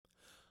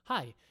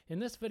Hi, in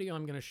this video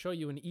I'm going to show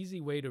you an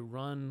easy way to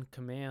run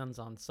commands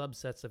on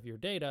subsets of your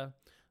data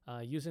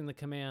using the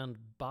command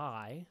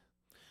by.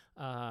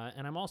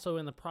 And I'm also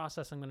in the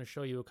process, I'm going to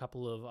show you a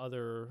couple of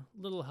other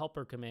little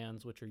helper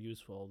commands which are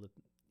useful that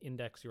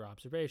index your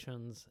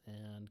observations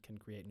and can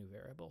create new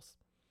variables.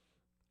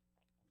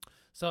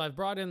 So I've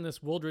brought in this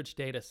Wooldridge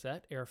data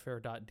set,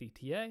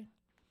 airfare.dta.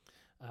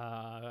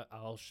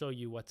 I'll show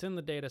you what's in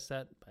the data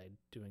set by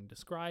doing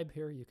describe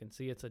here. You can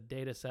see it's a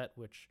data set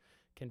which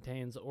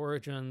contains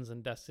origins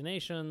and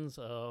destinations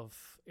of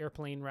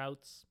airplane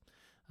routes.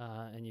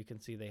 And you can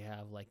see they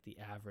have like the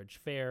average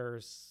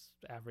fares,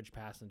 average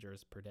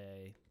passengers per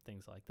day,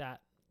 things like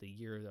that, the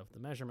year of the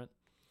measurement.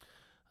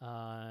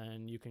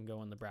 And you can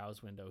go in the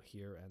browse window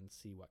here and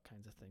see what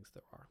kinds of things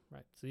there are,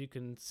 right? So you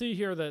can see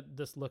here that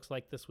this looks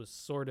like this was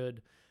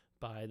sorted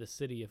by the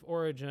city of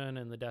origin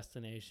and the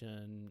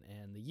destination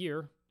and the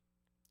year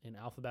in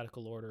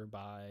alphabetical order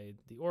by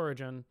the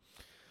origin.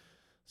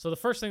 So the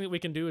first thing that we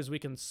can do is we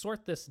can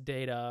sort this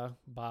data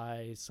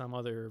by some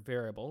other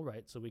variable,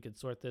 right? So we could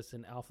sort this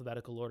in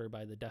alphabetical order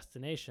by the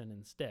destination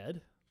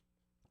instead.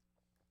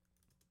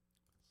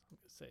 So I'm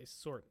going to say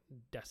sort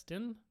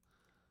destin.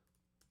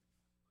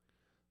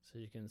 So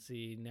you can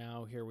see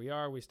now here we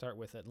are. We start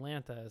with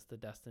Atlanta as the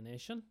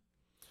destination.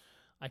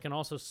 I can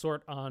also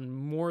sort on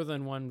more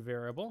than one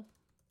variable.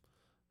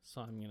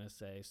 So I'm going to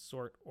say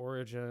sort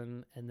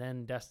origin and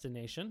then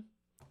destination.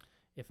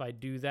 If I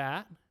do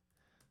that,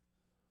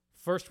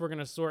 first we're going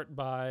to sort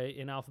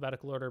in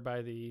alphabetical order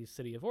by the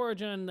city of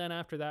origin. Then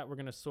after that, we're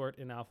going to sort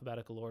in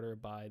alphabetical order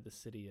by the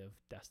city of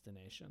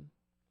destination.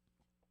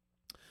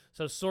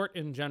 So sort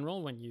in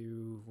general, when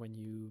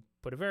you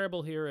put a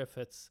variable here, if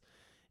it's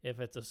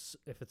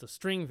a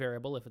string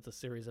variable, if it's a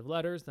series of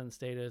letters, then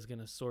Stata is going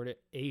to sort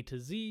it A to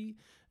Z.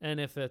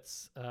 And if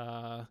it's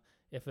a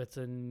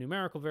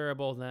numerical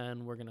variable,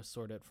 then we're going to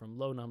sort it from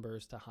low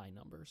numbers to high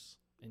numbers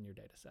in your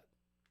data set.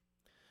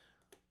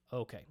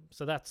 Okay,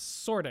 so that's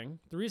sorting.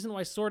 The reason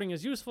why sorting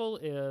is useful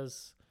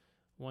is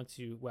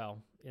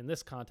in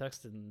this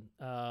context, and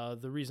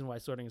the reason why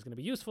sorting is going to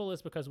be useful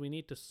is because we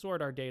need to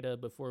sort our data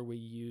before we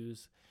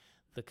use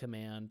the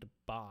command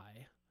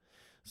by.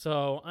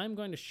 So I'm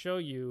going to show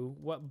you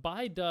what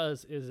by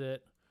does is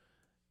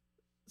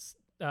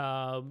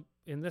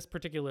in this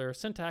particular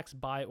syntax,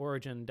 by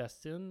origin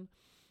destin,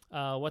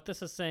 what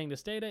this is saying to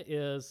Stata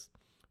is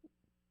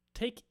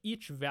take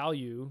each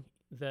value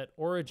that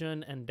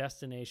origin and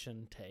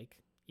destination take,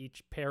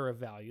 each pair of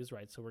values,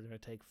 right? So we're going to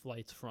take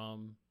flights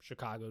from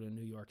Chicago to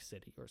New York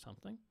City or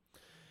something.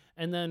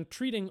 And then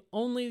treating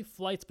only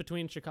flights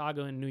between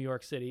Chicago and New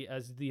York City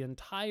as the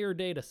entire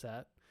data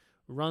set,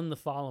 run the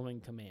following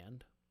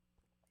command.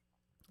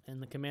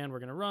 And the command we're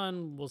going to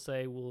run,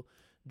 we'll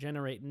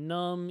generate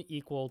num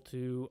equal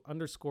to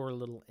underscore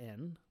little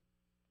n.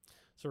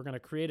 So we're going to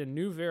create a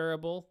new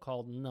variable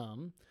called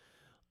num.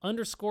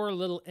 Underscore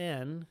little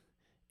n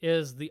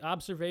is the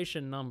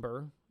observation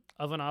number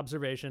of an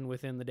observation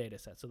within the data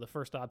set. So the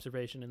first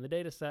observation in the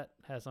data set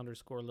has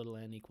underscore little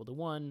n equal to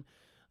 1.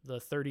 The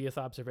 30th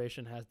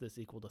observation has this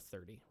equal to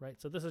 30,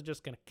 right? So this is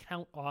just going to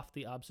count off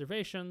the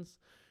observations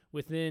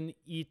within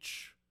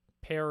each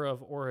pair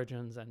of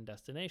origins and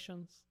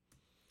destinations.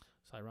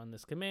 So I run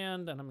this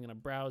command and I'm going to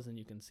browse and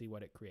you can see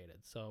what it created.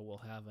 So we'll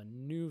have a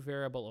new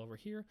variable over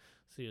here.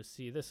 So you'll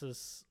see this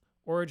is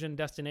origin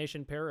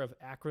destination pair of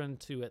Akron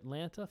to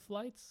Atlanta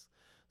flights.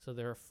 So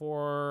there are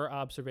 4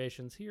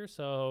 observations here.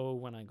 So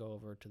when I go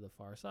over to the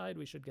far side,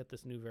 we should get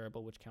this new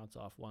variable which counts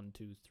off 1,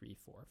 2, 3,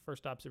 4.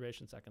 First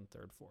observation, second,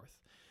 third,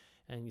 fourth.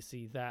 And you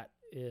see that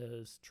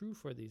is true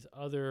for these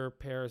other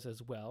pairs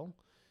as well.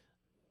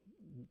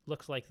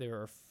 Looks like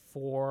there are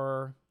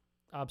 4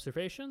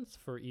 observations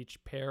for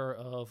each pair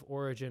of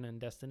origin and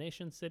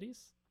destination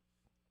cities.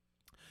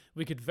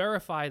 We could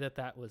verify that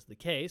that was the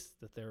case,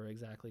 that there were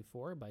exactly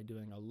 4 by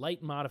doing a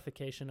light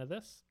modification of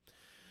this.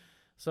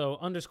 So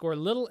underscore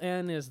little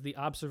n is the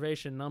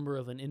observation number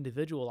of an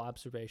individual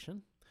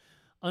observation.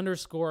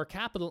 Underscore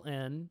capital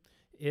N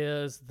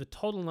is the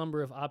total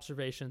number of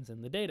observations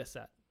in the data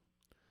set.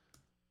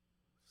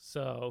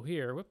 So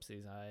here,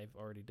 whoopsies, I've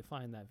already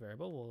defined that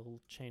variable.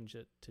 We'll change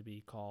it to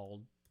be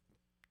called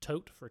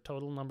tot for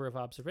total number of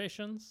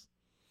observations.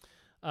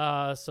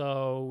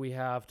 So we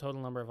have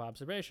total number of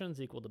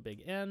observations equal to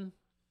big N.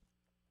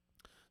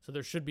 So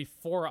there should be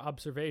 4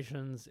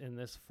 observations in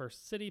this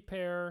first city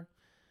pair.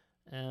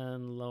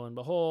 And lo and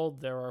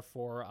behold, there are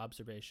 4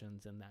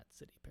 observations in that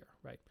city pair,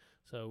 right?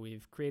 So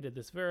we've created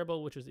this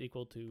variable, which is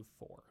equal to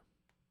 4.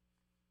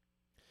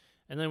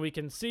 And then we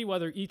can see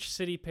whether each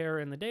city pair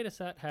in the data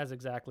set has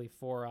exactly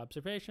 4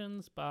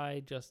 observations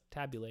by just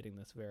tabulating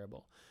this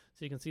variable.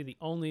 So you can see the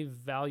only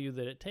value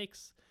that it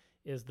takes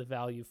is the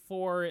value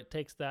 4. It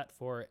takes that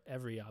for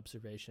every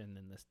observation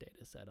in this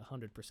data set.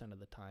 100% of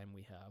the time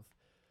we have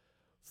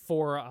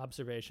 4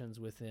 observations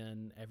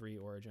within every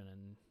origin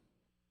and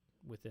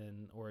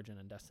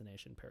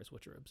destination pairs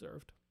which are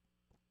observed.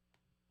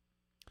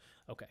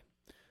 Okay.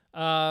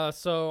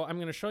 So I'm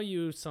going to show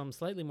you some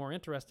slightly more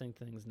interesting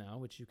things now,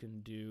 which you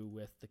can do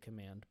with the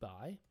command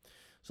by.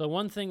 So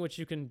one thing which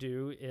you can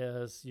do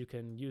is you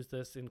can use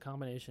this in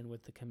combination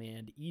with the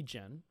command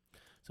egen.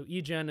 So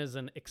egen is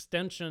an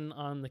extension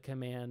on the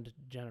command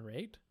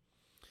generate.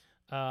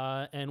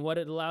 And what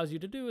it allows you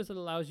to do is it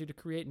allows you to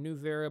create new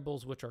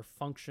variables which are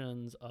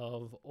functions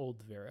of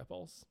old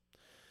variables.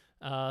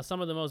 Some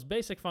of the most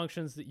basic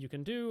functions that you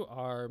can do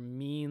are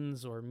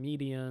means or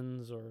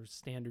medians or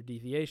standard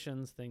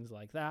deviations, things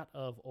like that,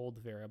 of old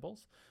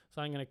variables.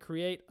 So I'm going to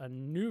create a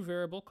new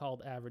variable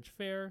called average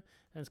fare,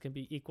 and it's going to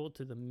be equal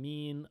to the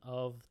mean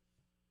of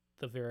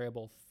the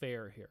variable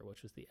fare here,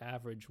 which is the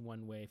average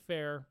one-way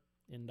fare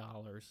in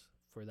dollars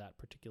for that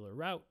particular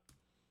route.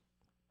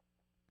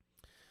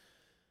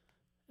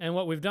 And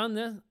what we've done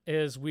then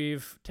is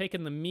we've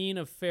taken the mean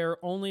of fare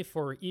only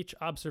for each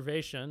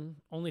observation,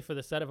 only for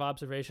the set of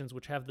observations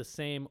which have the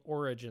same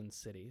origin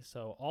city.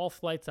 So all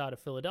flights out of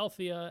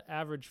Philadelphia,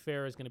 average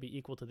fare is going to be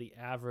equal to the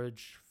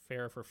average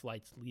fare for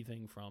flights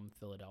leaving from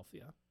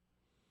Philadelphia.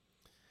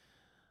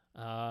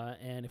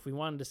 And if we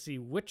wanted to see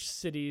which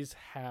cities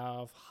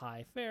have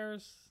high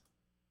fares,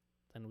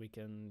 then we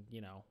can,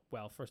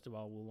 well, first of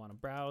all, we'll want to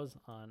browse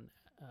on,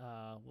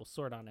 we'll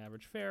sort on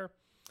average fare.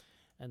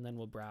 And then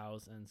we'll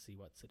browse and see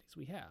what cities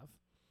we have.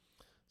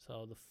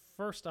 So the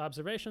first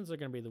observations are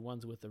going to be the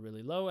ones with the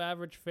really low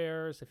average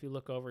fares. If you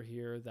look over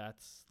here,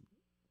 that's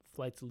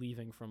flights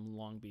leaving from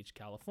Long Beach,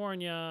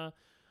 California.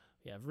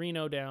 We have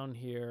Reno down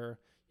here.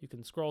 You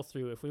can scroll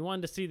through. If we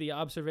wanted to see the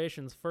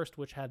observations first,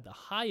 which had the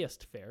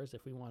highest fares,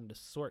 if we wanted to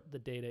sort the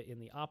data in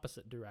the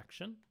opposite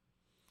direction,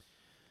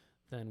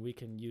 then we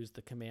can use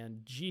the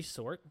command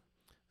gsort.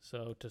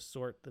 So to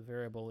sort the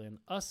variable in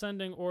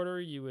ascending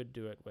order, you would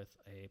do it with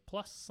a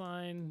plus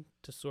sign.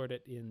 To sort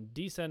it in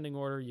descending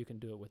order, you can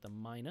do it with a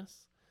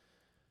minus.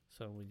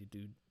 So when you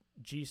do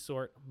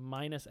gsort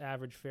minus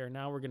average fare,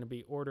 now we're going to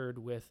be ordered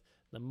with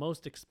the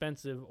most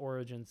expensive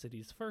origin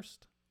cities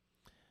first,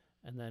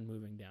 and then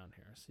moving down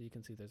here. So you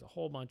can see there's a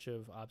whole bunch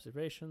of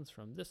observations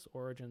from this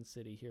origin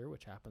city here,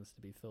 which happens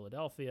to be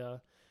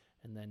Philadelphia.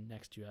 And then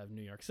next you have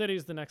New York City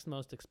is the next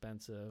most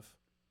expensive,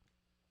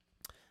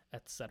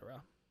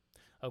 etc.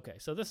 Okay,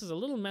 so this is a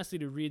little messy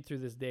to read through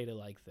this data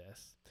like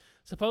this.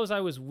 Suppose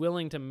I was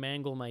willing to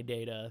mangle my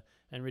data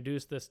and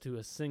reduce this to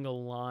a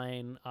single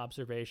line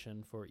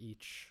observation for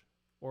each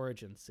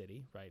origin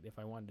city, right? If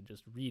I wanted to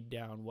just read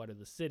down what are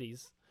the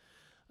cities.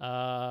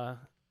 Of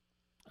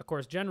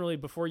course, generally,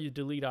 before you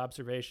delete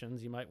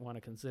observations, you might want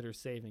to consider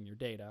saving your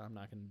data. I'm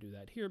not going to do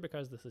that here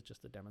because this is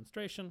just a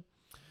demonstration.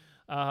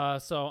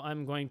 So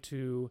I'm going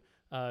to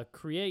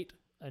create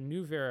a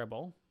new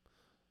variable.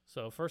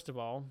 So first of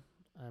all,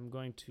 I'm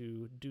going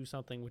to do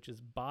something which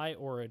is by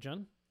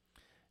origin,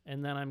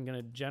 and then I'm going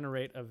to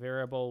generate a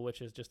variable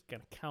which is just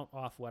going to count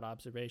off what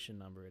observation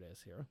number it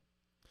is here.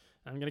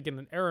 I'm going to get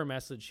an error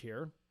message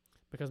here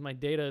because my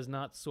data is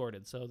not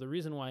sorted. So the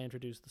reason why I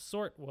introduced the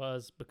sort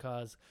was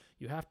because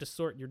you have to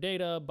sort your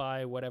data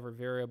by whatever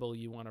variable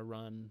you want to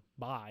run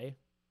by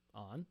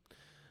on.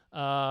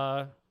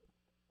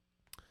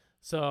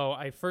 So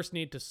I first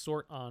need to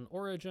sort on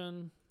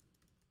origin.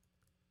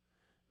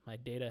 My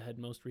data had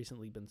most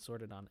recently been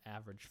sorted on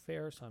average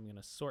fare, so I'm going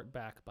to sort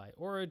back by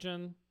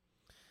origin.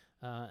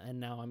 And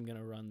now I'm going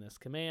to run this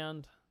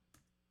command.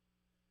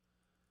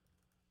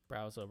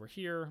 Browse over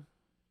here.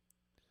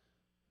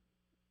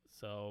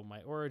 So my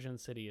origin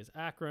city is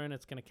Akron.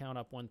 It's going to count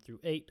up 1 through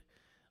 8.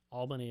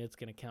 Albany, it's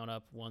going to count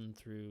up 1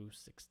 through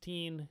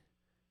 16.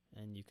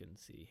 And you can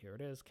see here it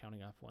is,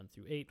 counting up 1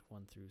 through 8,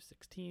 1 through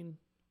 16.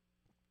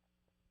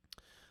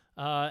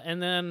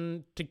 And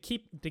then to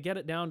get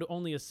it down to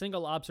only a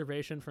single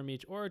observation from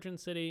each origin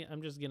city,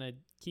 I'm just going to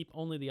keep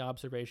only the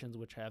observations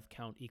which have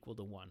count equal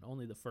to 1,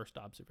 only the first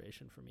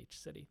observation from each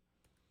city.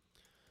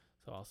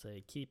 So I'll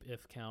say keep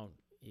if count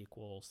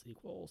equals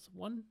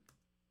 1.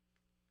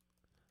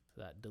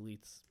 So that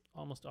deletes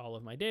almost all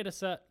of my data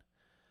set.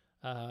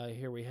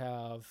 Here we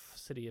have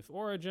city of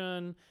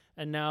origin,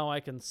 and now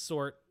I can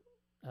sort.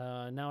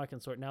 Now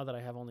that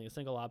I have only a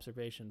single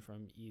observation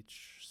from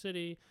each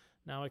city.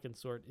 Now I can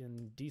sort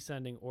in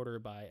descending order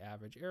by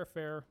average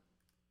airfare.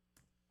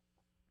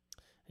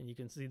 And you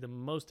can see the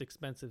most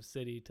expensive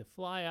city to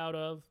fly out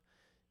of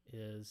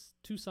is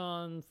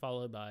Tucson,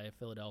 followed by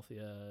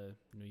Philadelphia,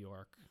 New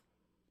York,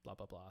 blah,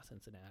 blah, blah,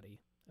 Cincinnati,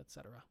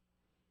 etc.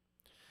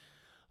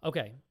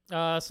 Okay,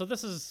 so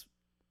this is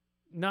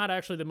not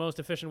actually the most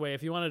efficient way.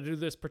 If you want to do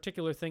this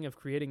particular thing of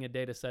creating a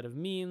data set of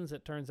means,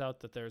 it turns out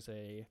that there's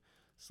a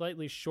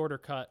slightly shorter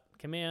cut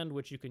command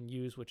which you can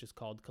use, which is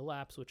called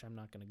collapse, which I'm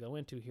not going to go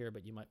into here,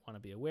 but you might want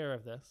to be aware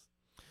of this.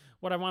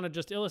 What I want to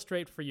just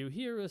illustrate for you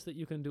here is that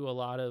you can do a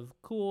lot of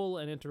cool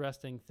and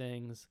interesting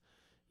things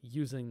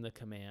using the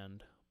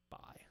command